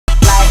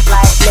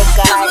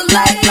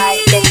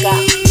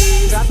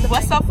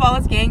What's up,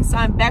 Flawless gang? So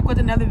I'm back with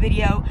another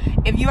video.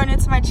 If you are new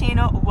to my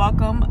channel,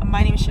 welcome.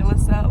 My name is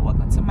Shalisha.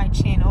 Welcome to my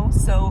channel.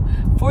 So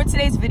for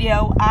today's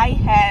video, I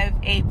have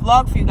a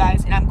vlog for you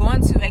guys, and I'm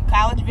going to a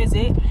college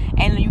visit.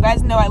 And you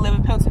guys know I live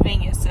in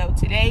Pennsylvania, so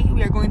today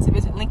we are going to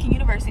visit Lincoln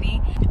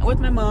University with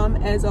my mom,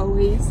 as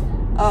always.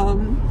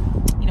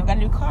 You know, got a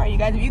new car. You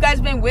guys, if you guys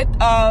been with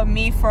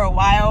me for a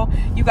while,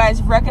 you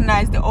guys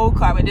recognize the old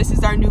car, but this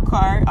is our new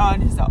car.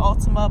 This is the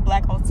Altima,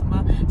 black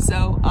Altima.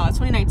 So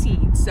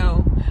 2019.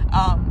 So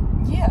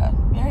yeah,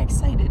 very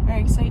excited,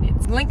 very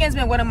excited. Lincoln's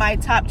been one of my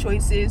top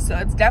choices, so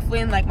it's definitely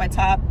in like my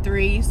top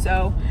 3.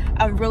 So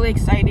I'm really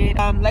excited.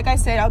 Like I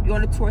said, I'll be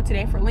on a tour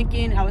today for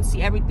Lincoln. I will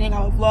see everything.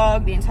 I will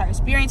vlog the entire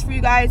experience for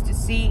you guys to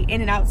see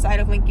in and outside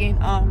of Lincoln.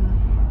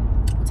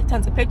 Take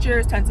tons of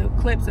pictures, tons of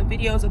clips of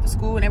videos of the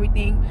school and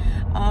everything.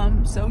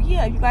 So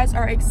yeah, you guys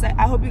are excited.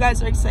 I hope you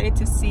guys are excited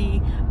to see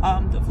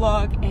the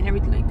vlog and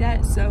everything like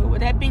that. So with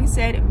that being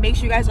said, make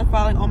sure you guys are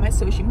following all my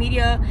social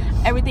media.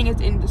 Everything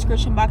is in the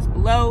description box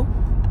below.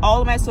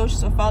 All of my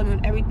socials, so follow me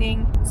on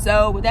everything.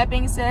 So with that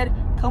being said,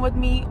 come with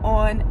me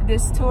on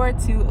this tour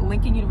to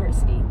Lincoln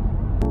University.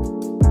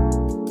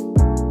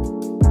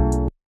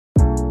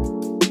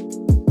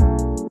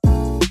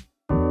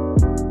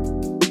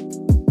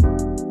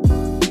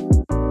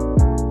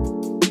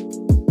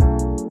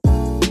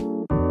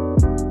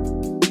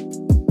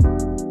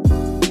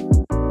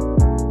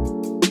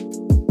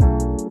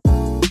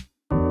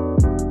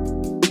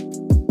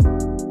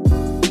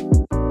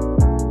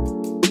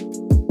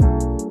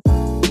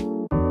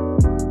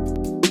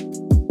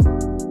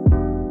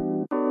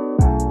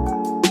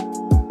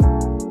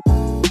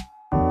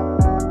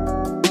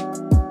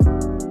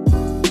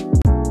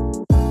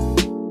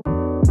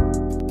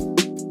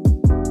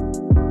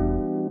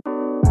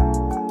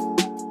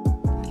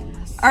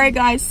 Alright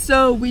guys,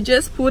 so we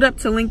just pulled up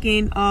to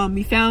Lincoln.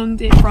 We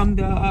found it from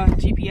the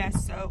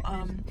GPS. So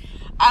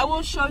I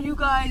will show you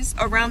guys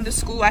around the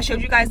school. I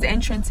showed you guys the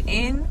entrance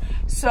in,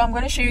 so I'm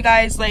going to show you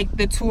guys like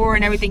the tour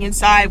and everything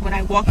inside when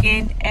I walk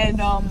in, and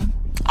I'll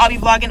be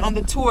vlogging on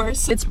the tour.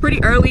 So it's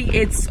pretty early.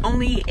 It's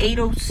only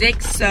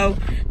 8:06, so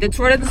the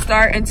tour doesn't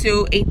start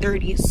until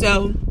 8:30.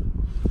 So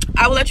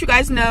I will let you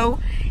guys know,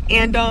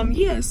 and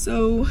yeah,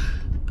 so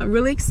I'm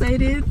really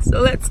excited.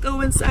 So let's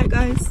go inside,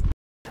 guys.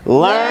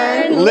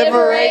 Learn,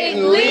 liberate,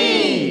 and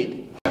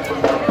lead.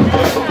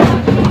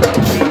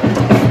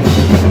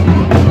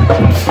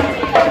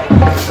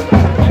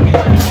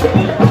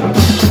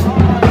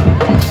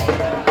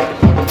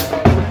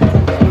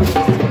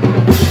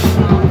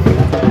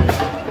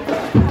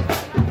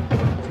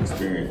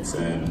 Experience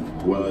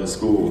and well at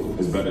school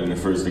is better than the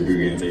first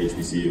degree getting to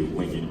Hbcu,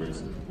 Lincoln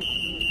University.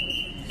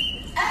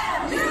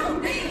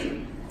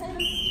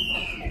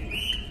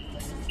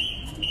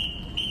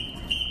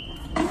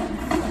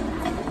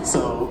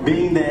 So,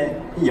 being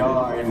that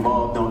y'all are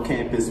involved on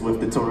campus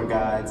with the tour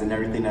guides and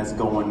everything that's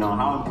going on,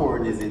 how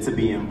important is it to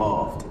be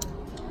involved?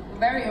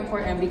 Very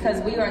important, because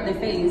we are the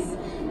face,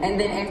 and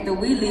then after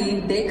we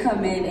leave, they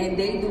come in and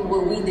they do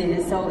what we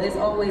did. So it's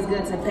always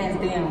good to pass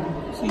down.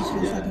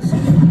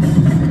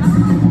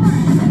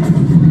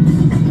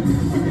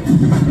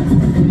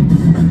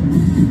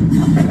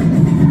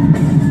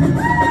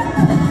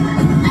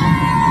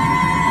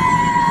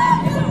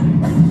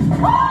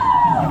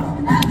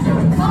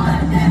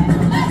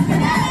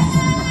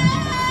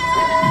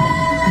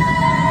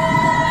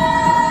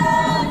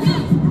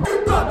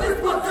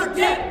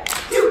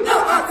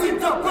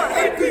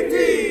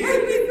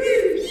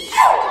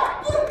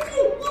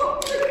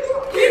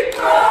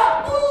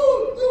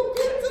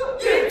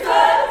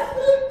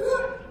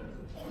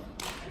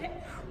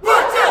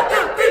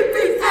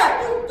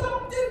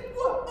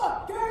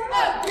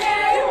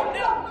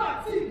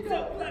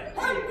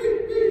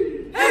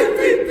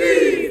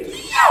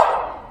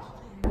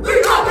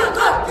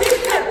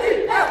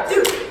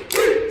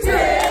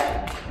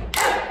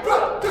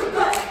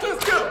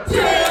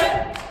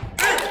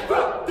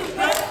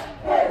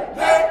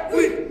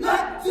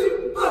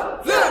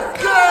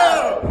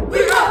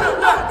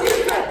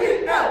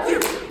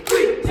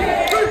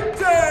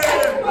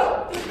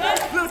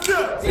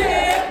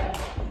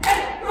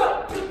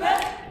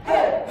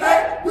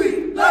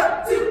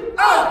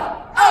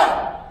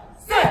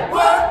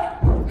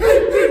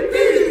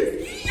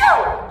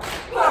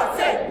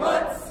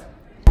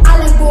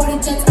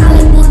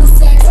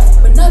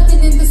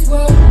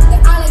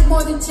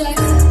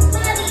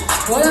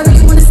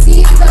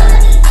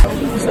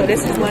 So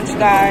this is lunch,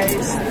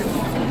 guys.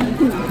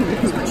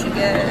 This is what you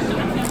get.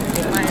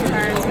 My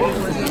entire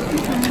table is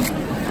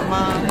my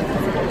mom.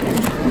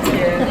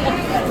 Yeah.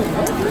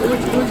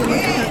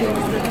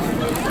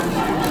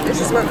 This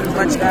is what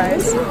lunch,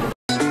 guys.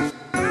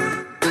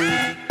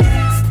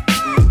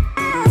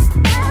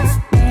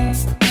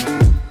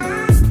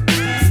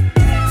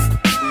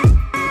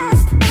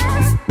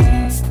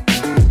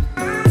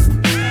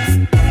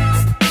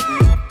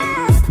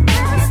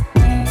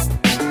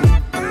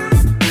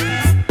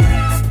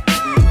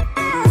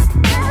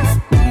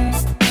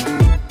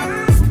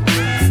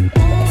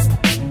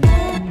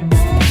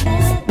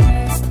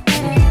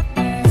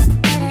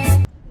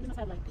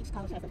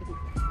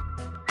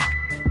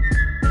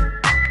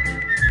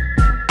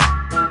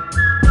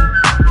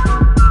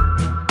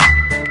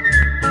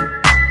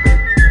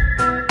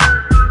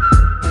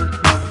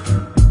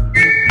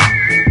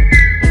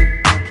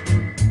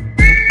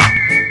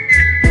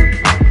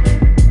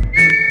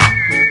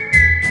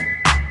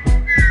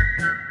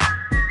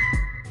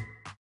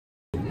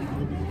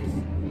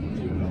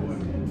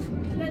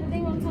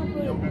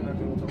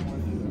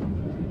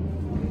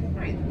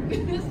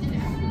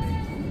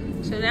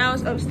 So now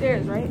it's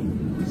upstairs, right?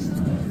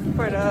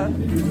 For the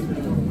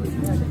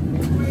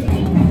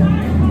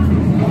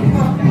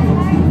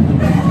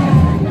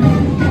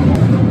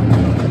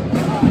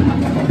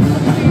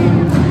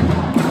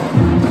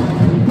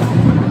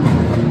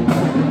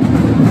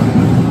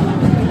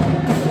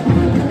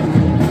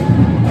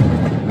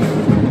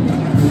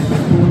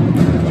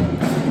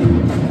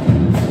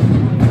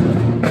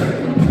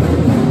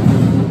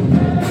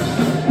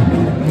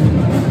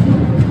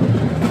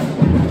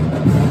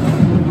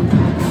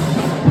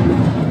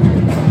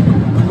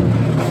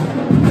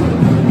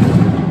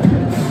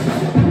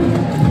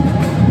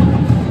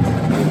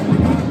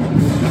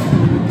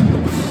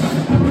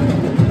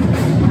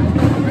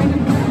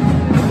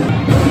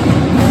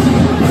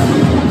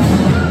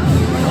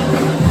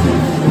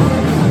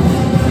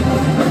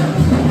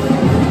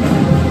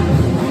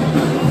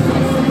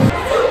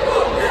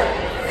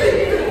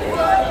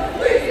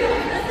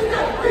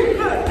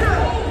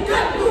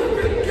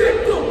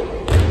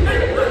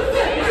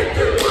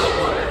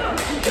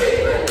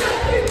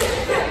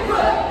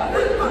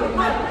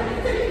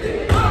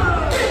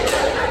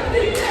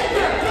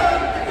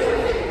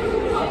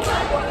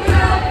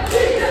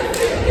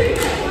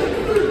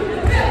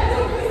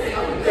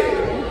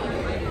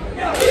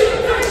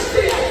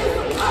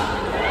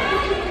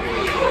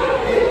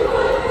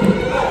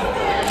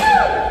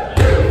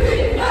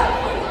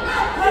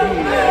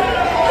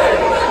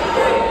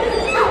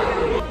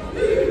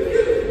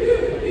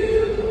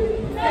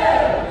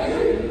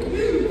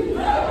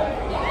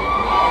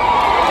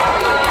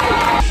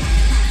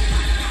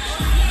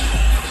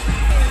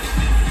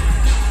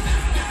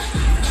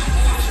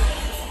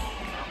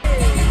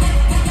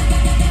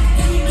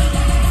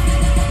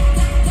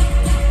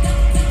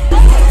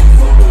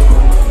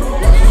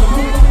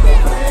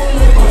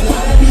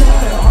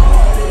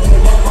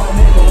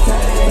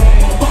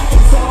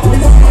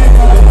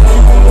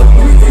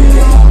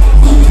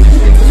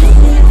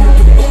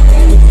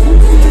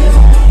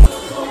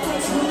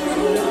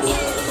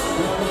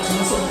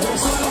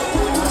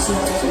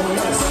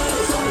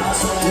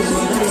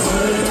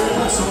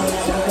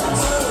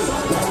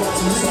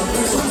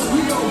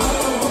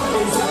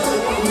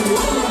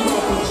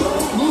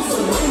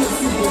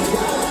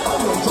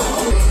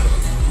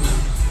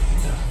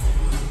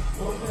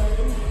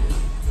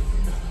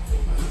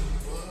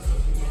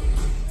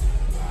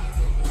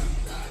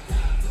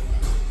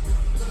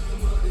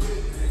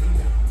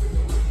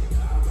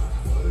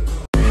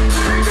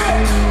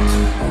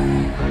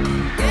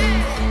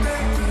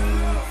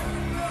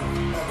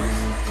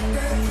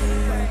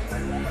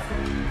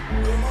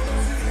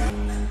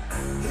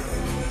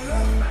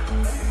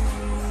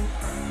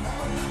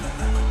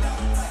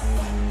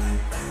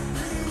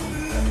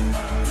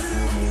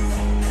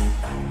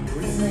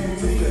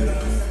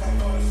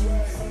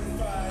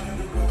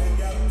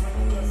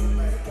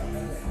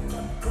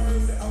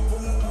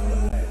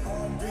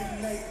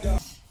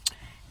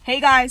Hey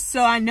guys,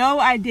 so I know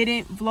I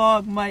didn't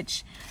vlog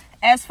much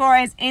as far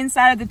as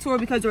inside of the tour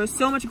because there was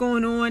so much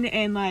going on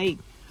and like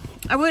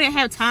I really didn't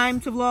have time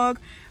to vlog,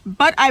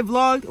 but I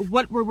vlogged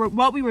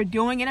what we were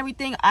doing and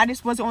everything. I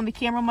just wasn't on the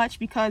camera much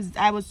because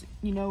I was,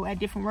 you know, at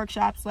different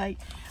workshops like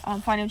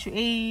financial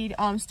aid,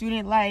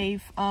 student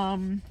life,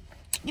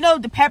 you know,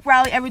 the pep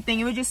rally, everything.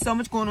 It was just so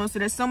much going on. So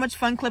there's so much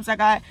fun clips I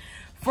got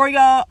for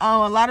y'all.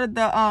 A lot of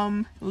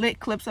the lit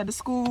clips at the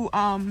school,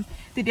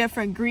 the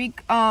different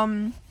Greek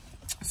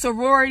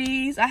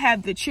sororities. I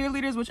have the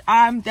cheerleaders, which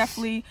I'm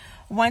definitely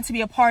want to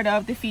be a part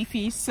of, the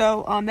Fifi.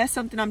 So that's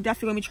something I'm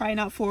definitely gonna be trying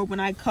out for when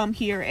I come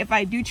here, if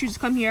I do choose to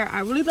come here. I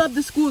really love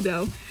the school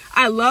though.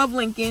 I love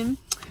Lincoln.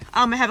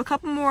 I have a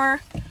couple more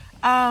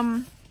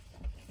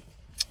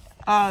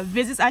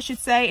visits, I should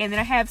say, and then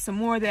I have some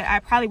more that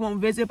I probably won't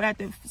visit, but I have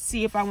to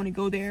see if I want to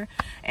go there,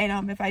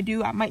 and if I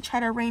do, I might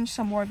try to arrange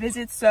some more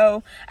visits.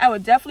 So I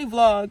would definitely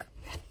vlog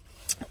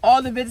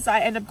all the visits I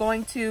end up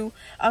going to.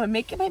 I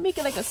might make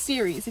it like a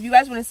series. If you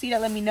guys want to see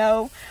that, let me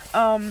know.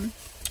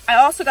 I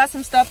also got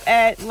some stuff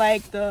at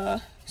like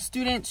the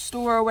student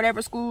store or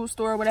whatever, school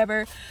store or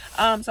whatever.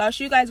 So I'll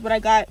show you guys what I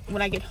got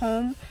when I get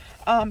home.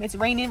 It's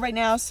raining right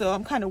now, so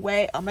I'm kind of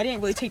wet. I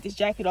didn't really take this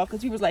jacket off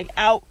because we was like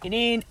out and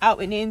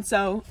in.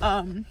 So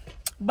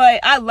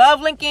but I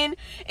love Lincoln.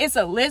 It's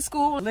a lit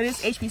school,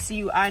 littest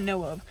HBCU I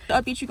know of.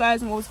 I'll update you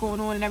guys on what's going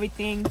on and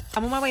everything.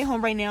 I'm on my way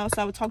home right now,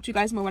 so I will talk to you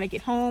guys more when I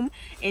get home,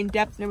 in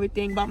depth and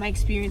everything about my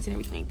experience and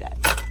everything like that.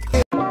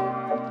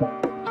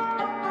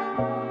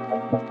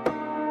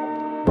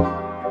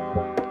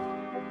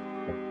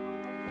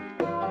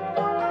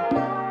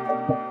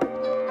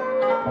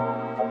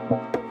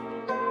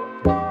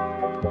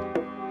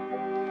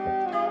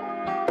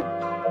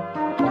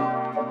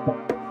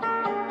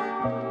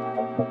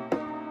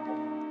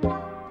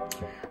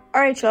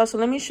 Alright y'all, so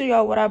let me show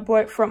y'all what I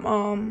bought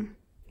from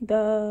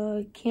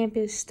the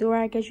campus store,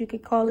 I guess you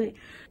could call it.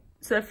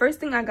 So the first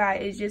thing I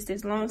got is just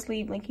this long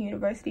sleeve Lincoln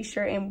University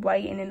shirt in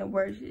white, and then the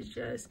words is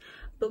just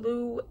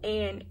blue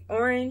and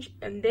orange.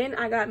 And then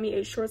I got me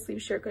a short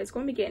sleeve shirt because it's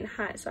going to be getting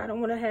hot, so I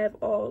don't want to have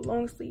all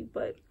long sleeve.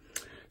 But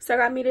so I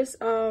got me this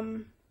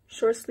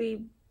short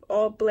sleeve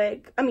all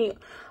black,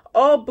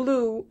 all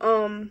blue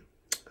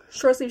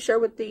short sleeve shirt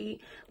with the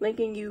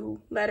Lincoln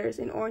U letters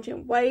in orange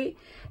and white.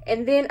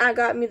 And then I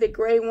got me the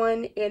gray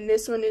one, and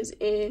this one is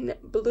in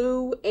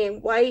blue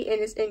and white,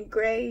 and it's in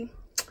gray.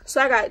 So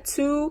I got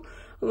 2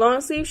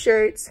 long sleeve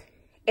shirts,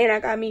 and I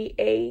got me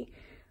a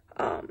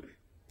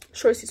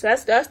short sleeve. So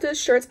that's the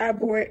shirts I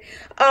bought.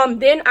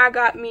 Then I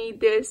got me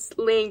this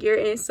lanyard,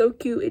 and it's so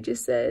cute. It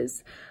just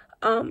says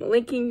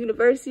Lincoln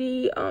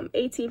University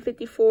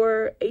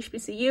 1854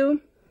 HBCU.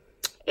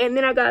 And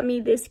then I got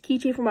me this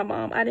keychain for my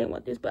mom. I didn't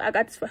want this, but I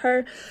got this for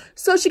her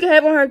so she can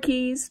have on her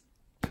keys.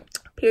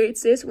 Period,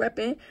 sis.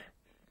 Reppin'.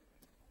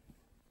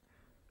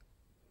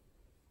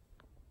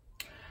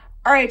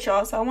 Alright,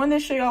 y'all. So I wanted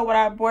to show y'all what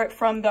I bought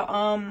from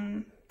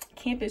the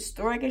campus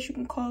store, I guess you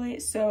can call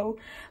it. So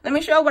let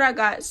me show you what I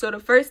got. So the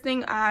first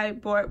thing I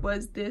bought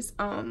was this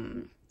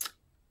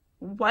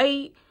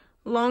white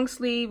long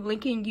sleeve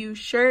Lincoln U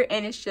shirt,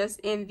 and it's just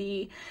in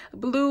the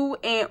blue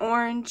and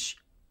orange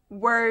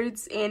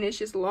words, and it's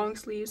just long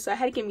sleeves. So I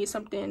had to get me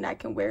something I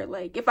can wear,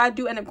 like if I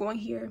do end up going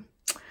here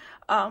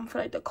for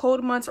like the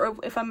cold months, or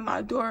if I'm in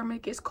my dorm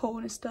it gets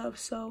cold and stuff.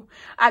 So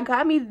I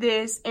got me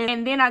this,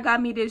 and then I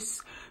got me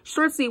this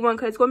short sleeve one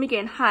because it's going to be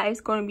getting hot. It's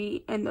going to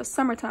be in the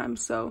summertime.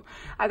 So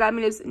I got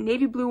me this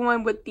navy blue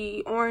one with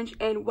the orange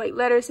and white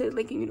letters, says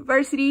Lincoln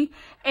University.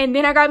 And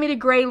then I got me the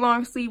gray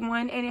long sleeve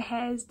one, and it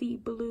has the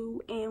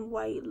blue and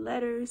white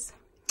letters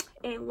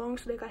and long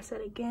sleeve, like I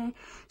said again.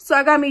 So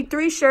I got me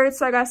 3 shirts,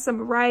 so I got some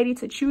variety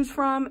to choose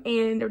from,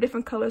 and they're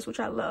different colors, which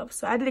I love.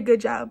 So I did a good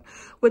job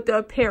with the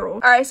apparel. All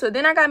right, so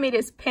then I got me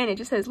this pen. It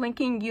just says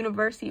Lincoln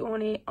University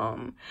on it.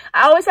 I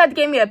always had to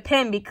get me a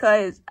pen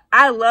because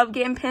I love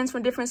getting pens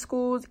from different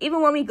schools.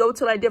 Even when we go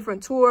to like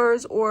different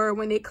tours, or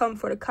when they come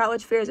for the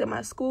college fairs at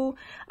my school,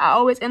 I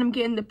always end up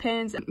getting the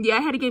pens. Yeah, I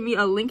had to get me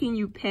a Lincoln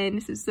U pen.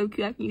 This is so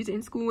cute. I can use it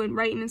in school and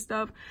writing and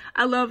stuff.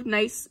 I love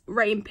nice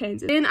writing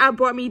pens. Then I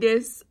bought me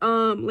this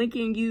Lincoln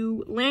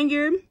U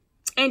lanyard,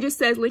 and just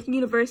says Lincoln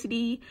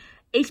University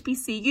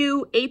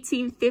HBCU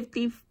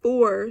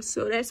 1854.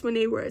 So that's when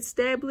they were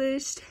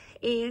established,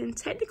 and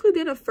technically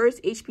they're the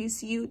first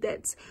HBCU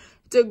that's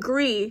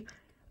degree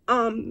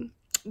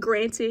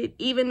granted,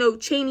 even though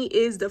Cheney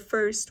is the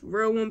first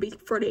real one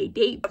before they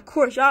date. Of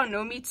course, y'all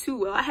know me too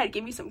well. I had to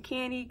give me some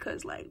candy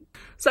because like,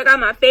 so I got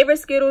my favorite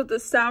Skittles, the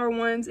sour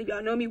ones. If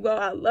y'all know me well,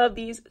 I love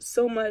these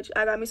so much.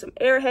 I got me some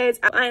Airheads.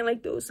 I ain't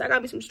like those. So I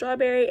got me some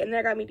strawberry, and then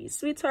I got me these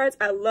Sweet Tarts.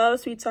 I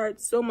love Sweet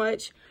Tarts so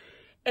much.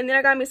 And then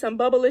I got me some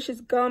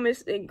Bubblicious gum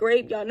and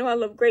grape. Y'all know I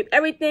love grape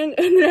everything.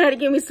 And then I had to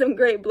give me some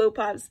grape blow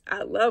pops.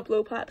 I love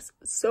blow pops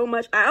so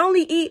much. I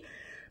only eat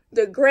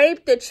the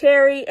grape, the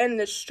cherry, and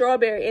the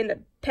strawberry in the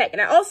pack.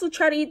 And I also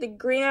try to eat the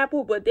green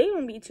apple, but they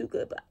don't be too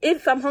good. But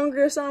if I'm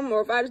hungry or something,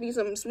 or if I just need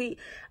something sweet,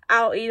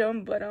 I'll eat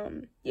them. But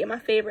yeah, my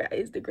favorite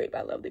is the grape.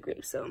 I love the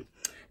grape. So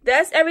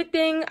that's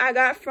everything I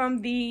got from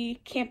the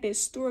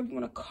campus store, if you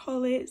want to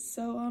call it.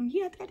 So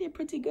yeah, I think I did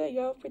pretty good,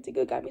 y'all. Pretty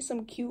good. Got me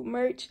some cute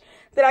merch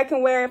that I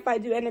can wear if I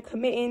do end up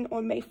committing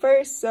on May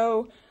 1st.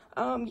 So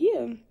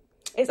yeah,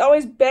 it's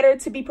always better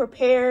to be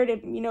prepared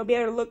and, you know, be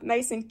able to look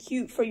nice and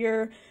cute for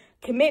your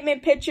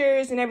commitment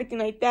pictures and everything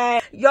like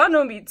that. Y'all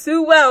know me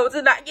too well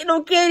to not get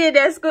no candy.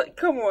 That's good.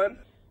 Come on.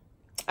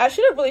 I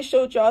should have really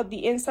showed y'all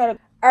the inside of.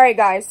 All right,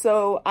 guys.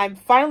 So I'm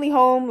finally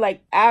home.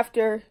 Like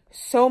after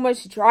so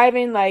much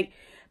driving, like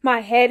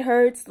my head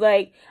hurts.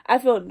 Like I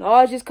feel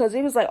nauseous because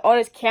it was like all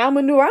this cow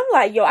manure. I'm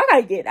like, yo, I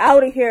gotta get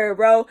out of here,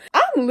 bro.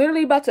 I'm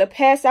literally about to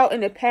pass out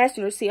in the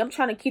passenger seat. I'm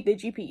trying to keep the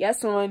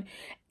GPS on.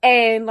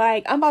 And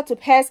like I'm about to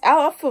pass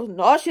out. I feel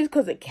nauseous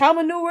because of cow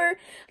manure.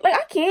 Like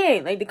I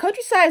can't. Like the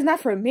countryside is not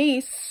for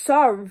me.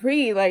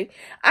 Sorry. Like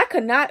I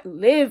could not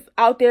live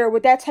out there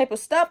with that type of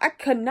stuff. I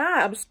could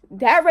not.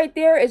 That right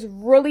there is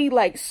really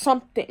like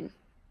something.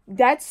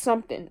 That's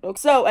something.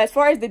 So as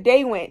far as the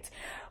day went,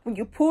 when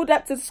you pulled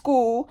up to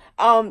school,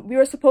 we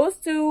were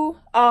supposed to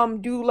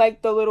do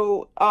like the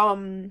little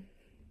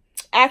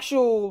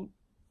actual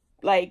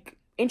like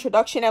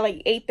introduction at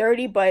like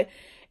 8:30, but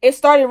it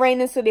started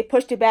raining, so they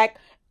pushed it back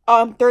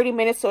 30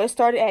 minutes. So it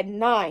started at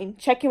 9.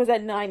 Check-in was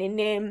at 9, and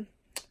then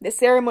the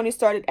ceremony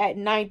started at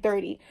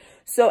 9:30.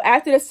 So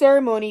after the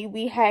ceremony,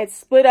 we had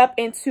split up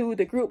into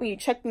the group. When you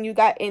checked in, you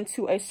got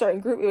into a certain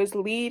group. It was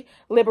lead,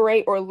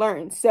 liberate, or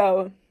learn.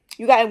 So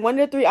you got in one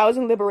of the 3. I was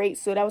in liberate,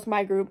 so that was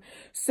my group.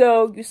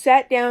 So you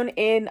sat down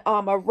in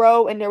a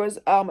row, and there was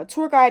a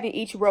tour guide in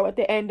each row at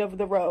the end of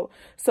the row.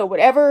 So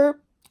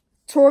whatever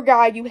tour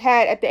guide you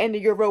had at the end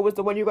of your row was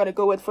the one you're going to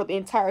go with for the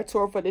entire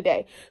tour for the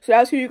day. So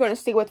that's who you're going to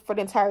stay with for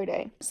the entire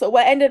day. So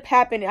what ended up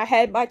happening, I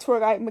had my tour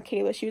guide,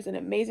 Michaela. She was an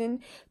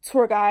amazing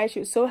tour guide. She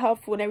was so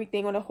helpful and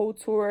everything on the whole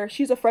tour.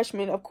 She's a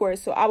freshman, of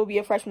course, so I will be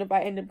a freshman if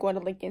I end up going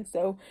to Lincoln.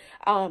 So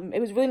it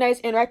was really nice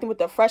interacting with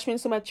the freshmen,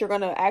 so much you're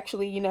going to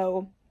actually, you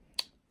know,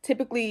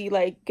 typically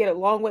like get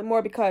along with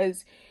more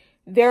because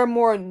they're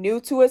more new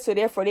to it, so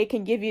therefore they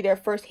can give you their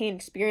first-hand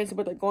experience of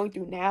what they're going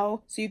through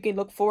now, so you can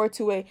look forward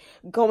to it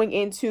going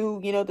into,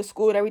 you know, the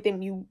school and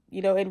everything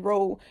you know,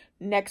 enroll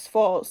next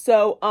fall.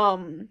 So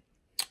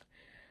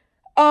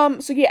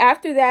So yeah,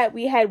 after that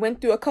we had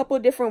went through a couple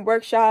of different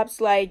workshops,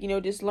 like, you know,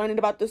 just learning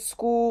about the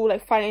school,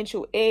 like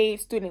financial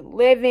aid, student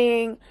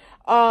living.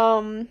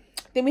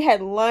 Then we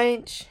had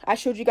lunch. I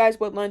showed you guys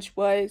what lunch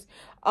was.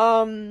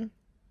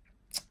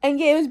 And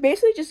yeah, it was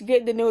basically just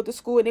getting to know the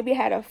school, and then we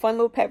had a fun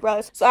little pep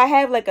rally. So I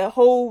have like a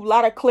whole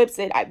lot of clips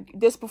that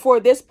before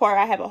this part,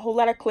 I have a whole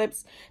lot of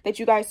clips that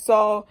you guys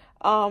saw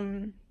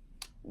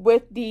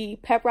with the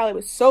pep rally. It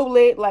was so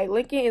lit. Like,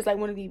 Lincoln is like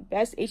one of the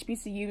best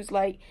HBCUs.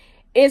 Like,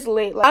 it's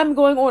lit. Like, I'm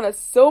going on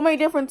so many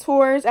different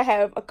tours. I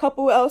have a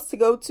couple else to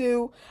go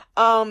to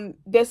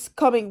this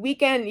coming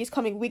weekend. These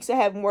coming weeks I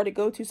have more to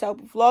go to, so I'll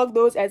vlog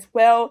those as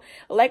well.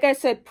 Like I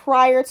said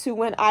prior to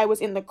when I was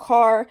in the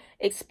car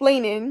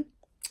explaining,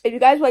 if you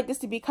guys would like this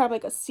to be kind of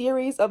like a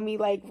series of me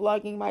like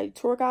vlogging my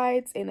tour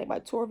guides and like my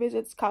tour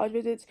visits, college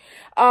visits,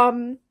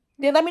 then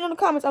let me know in the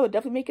comments. I would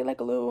definitely make it like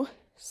a little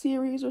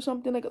series or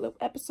something, like a little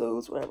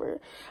episodes,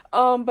 whatever.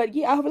 But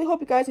yeah, I really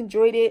hope you guys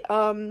enjoyed it.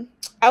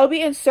 I will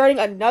be inserting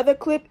another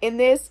clip in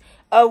this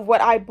of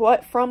what I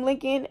bought from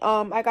Lincoln.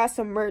 I got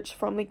some merch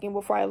from Lincoln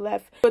before I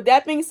left. With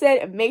that being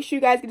said, make sure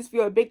you guys give this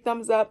video a big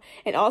thumbs up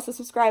and also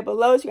subscribe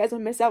below so you guys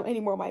don't miss out on any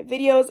more of my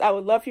videos. I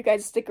would love for you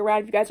guys to stick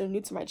around. If you guys are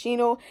new to my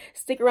channel,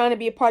 stick around and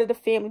be a part of the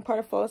family, part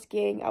of Flawless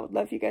Gang. I would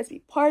love for you guys to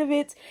be part of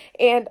it.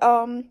 And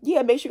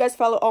yeah, make sure you guys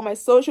follow all my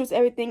socials.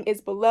 Everything is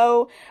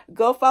below.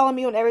 Go follow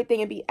me on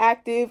everything and be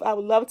active. I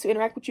would love to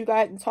interact with you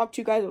guys and talk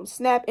to you guys on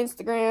Snap,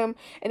 Instagram,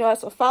 and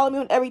also follow me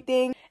on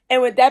everything.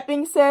 And with that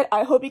being said,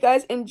 I hope you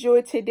guys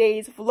enjoyed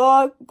today's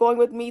vlog. Going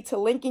with me to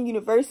Lincoln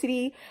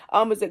University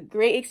was a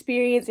great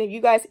experience. If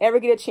you guys ever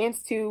get a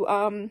chance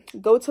to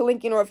go to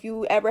Lincoln, or if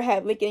you ever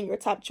have Lincoln in your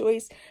top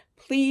choice,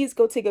 please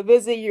go take a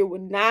visit. You will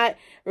not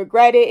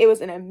regret it. It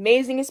was an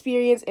amazing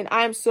experience, and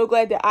I'm so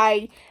glad that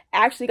I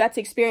actually got to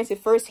experience it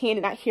firsthand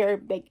and not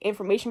hear like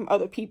information from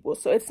other people.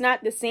 So it's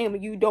not the same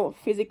when you don't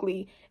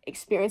physically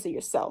experience it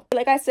yourself.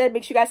 Like I said,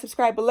 make sure you guys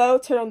subscribe below,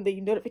 turn on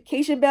the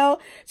notification bell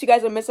so you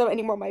guys don't miss out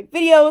any more of my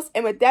videos.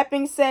 And with that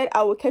being said,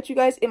 I will catch you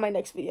guys in my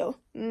next video.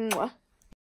 Mwah.